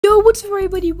What's up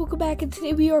everybody, welcome back, and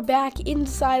today we are back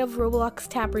inside of Roblox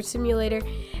Tapper Simulator,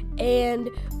 and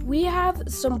we have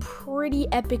some pretty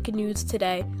epic news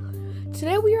today.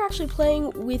 Today we are actually playing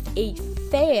with a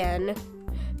fan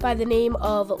by the name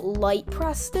of Light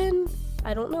Preston.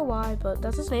 I don't know why, but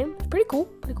that's his name. It's pretty cool,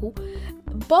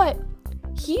 But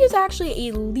he is actually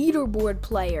a leaderboard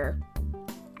player,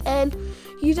 and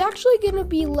he's actually going to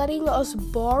be letting us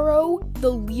borrow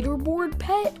the leaderboard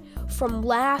pet from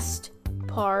last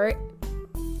part,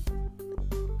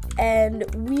 and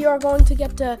we are going to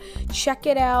get to check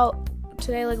it out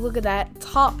today. Like, look at that,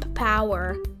 top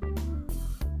power.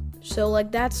 So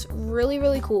like, that's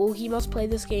really cool. He must play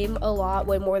this game a lot,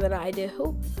 way more than I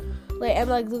do. Like, and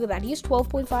like, look at that, he's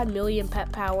 12.5 million pet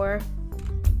power.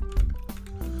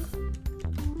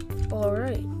 All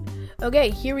right, okay,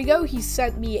 here we go. He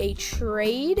sent me a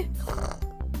trade.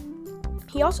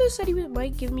 He also said he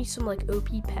might give me some like OP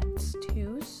pets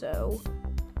too, so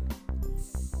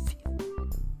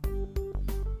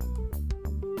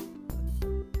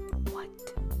what?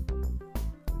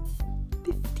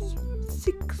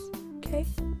 56K?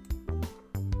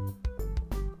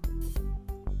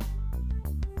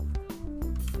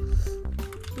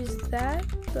 Is that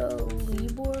the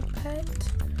leaderboard pet?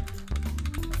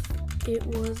 It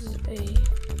was a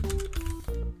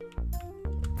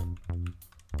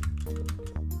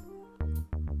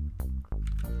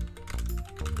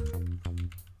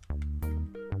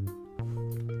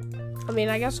I mean,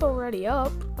 I guess already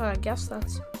up. I guess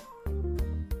that's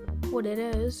what it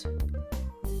is.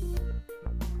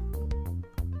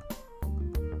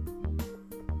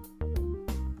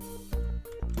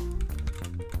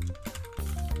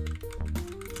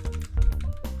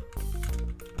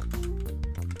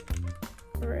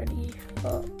 Already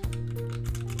up.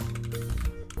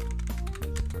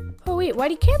 Oh wait,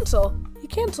 why'd he cancel? He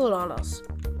canceled on us.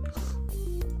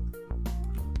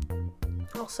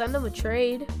 I'll send him a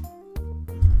trade.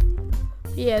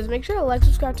 Yeah, make sure to like,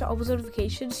 subscribe to all those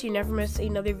notifications so you never miss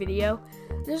another video.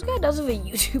 This guy does have a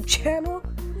YouTube channel,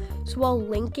 so I'll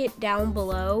link it down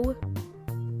below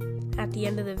at the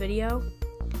end of the video,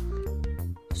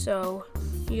 so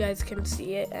you guys can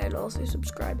see it and also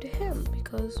subscribe to him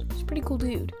because he's a pretty cool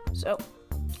dude. So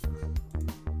I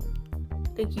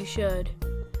think you should.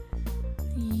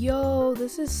 Yo,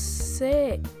 this is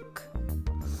sick.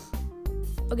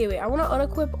 Okay, wait, I want to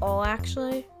unequip all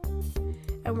actually.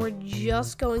 And we're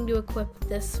just going to equip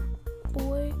this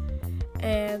boy.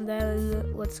 And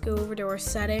then let's go over to our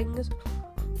settings.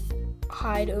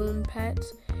 Hide own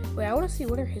pets. Wait, I want to see,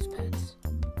 what are his pets?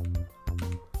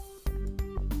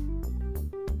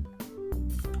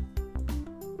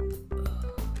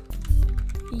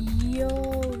 Yo,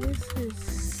 this is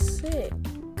sick.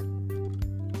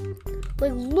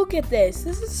 Like, look at this.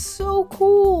 This is so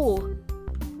cool.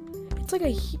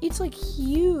 It's like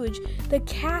huge. The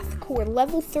Cath Core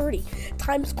level 30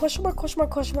 times question mark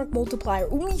multiplier.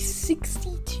 Only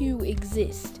 62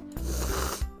 exist.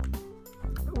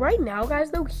 Right now,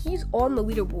 guys, though, he's on the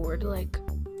leaderboard. Like,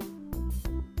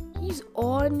 he's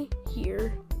on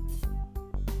here.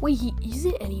 Wait, he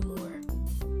isn't anymore.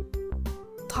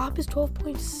 Top is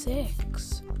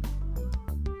 12.6.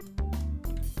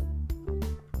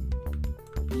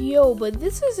 Yo, but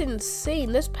this is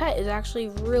insane. This pet is actually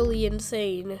really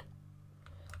insane.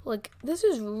 Like, this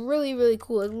is really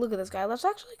cool. Like, look at this guy. Let's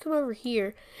actually come over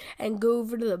here and go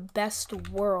over to the best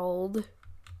world.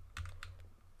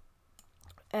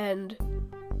 And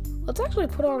let's actually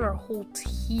put on our whole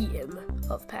team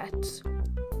of pets.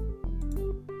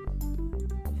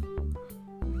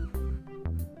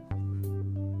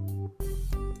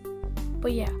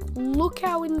 But yeah, look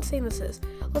how insane this is.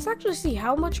 Let's actually see,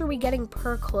 how much are we getting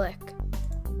per click?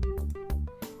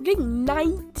 We're getting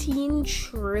 19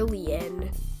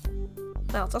 trillion.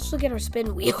 Now, let's also get our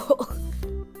spin wheel.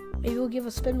 Maybe we'll give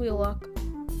a spin wheel luck.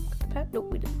 Pet?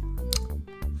 Nope, we didn't.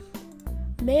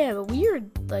 Man, but we are,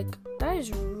 like, that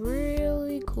is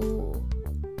really cool.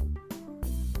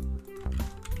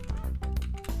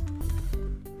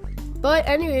 But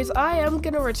anyways, I am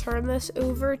going to return this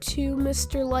over to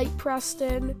Mr. Light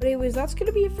Preston. But anyways, that's going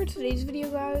to be it for today's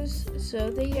video, guys.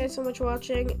 So thank you guys so much for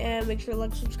watching. And make sure to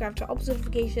like, subscribe to all the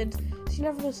notifications so you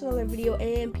never miss another video.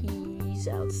 And peace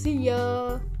out. See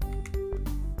ya.